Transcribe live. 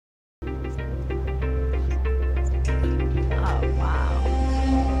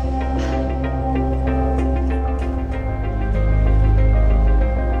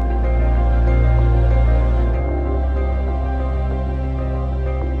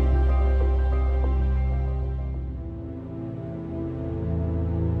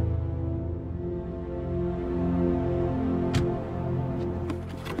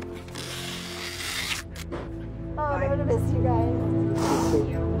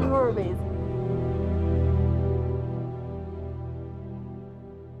selfies.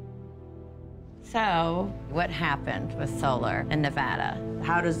 So, what happened with solar in Nevada?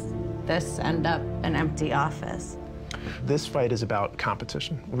 How does this end up an empty office? This fight is about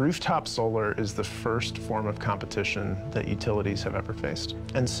competition. Rooftop solar is the first form of competition that utilities have ever faced.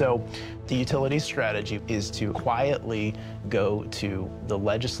 And so the utilities strategy is to quietly go to the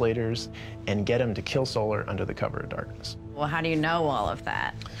legislators and get them to kill solar under the cover of darkness. Well, how do you know all of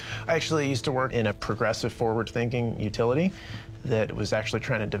that? I actually used to work in a progressive, forward-thinking utility that was actually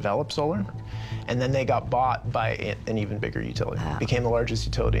trying to develop solar. And then they got bought by an even bigger utility. Wow. Became the largest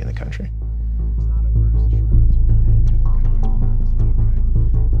utility in the country.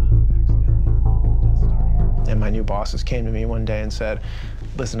 And my new bosses came to me one day and said,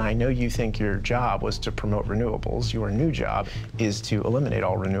 listen, I know you think your job was to promote renewables. Your new job is to eliminate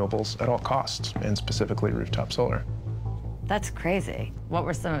all renewables at all costs, and specifically rooftop solar. That's crazy. What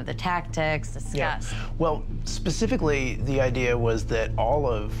were some of the tactics discussed? Yeah. Well, specifically, the idea was that all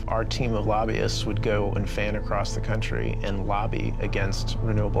of our team of lobbyists would go and fan across the country and lobby against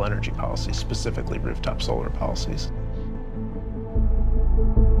renewable energy policies, specifically rooftop solar policies.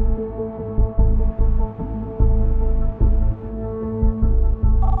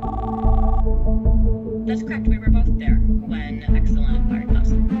 That's correct. We were both there when Excellent acquired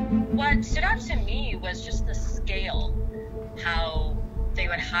us. What stood out to me was just the scale, how they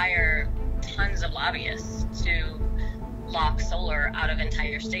would hire tons of lobbyists to lock solar out of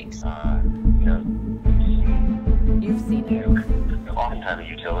entire states. You've seen it. Oftentimes a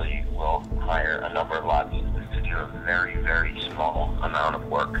utility will hire a number of lobbyists to do a very, very small amount of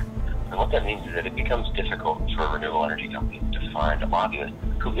work. And what that means is that it becomes difficult for a renewable energy company to find a lobbyist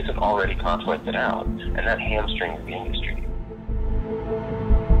who isn't already contracted out, and that hamstrings the industry.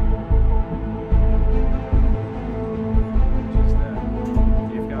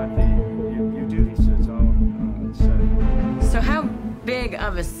 So how big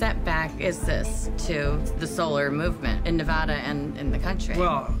of a setback is this to the solar movement in Nevada and in the country?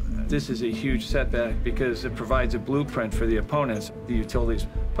 Well, this is a huge setback because it provides a blueprint for the opponents, the utilities.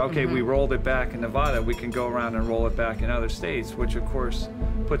 Okay, we rolled it back in Nevada, we can go around and roll it back in other states, which of course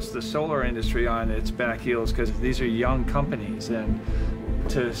puts the solar industry on its back heels because these are young companies, and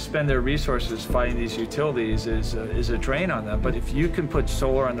to spend their resources fighting these utilities is a drain on them. But if you can put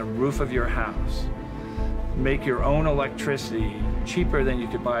solar on the roof of your house, make your own electricity cheaper than you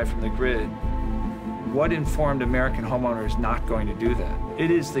could buy from the grid, what informed American homeowner is not going to do that?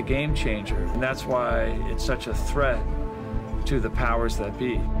 It is the game changer, and that's why it's such a threat to the powers that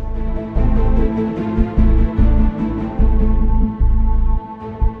be. Don't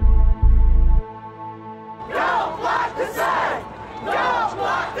block the sun! Don't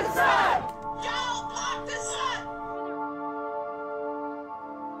block the sun! Don't block the sun!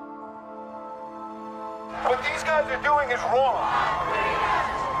 What these guys are doing is wrong.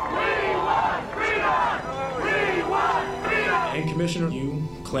 And Commissioner, you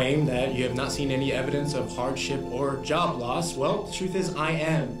claim that you have not seen any evidence of hardship or job loss. Well, the truth is I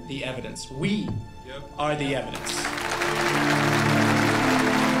am the evidence. We are the evidence.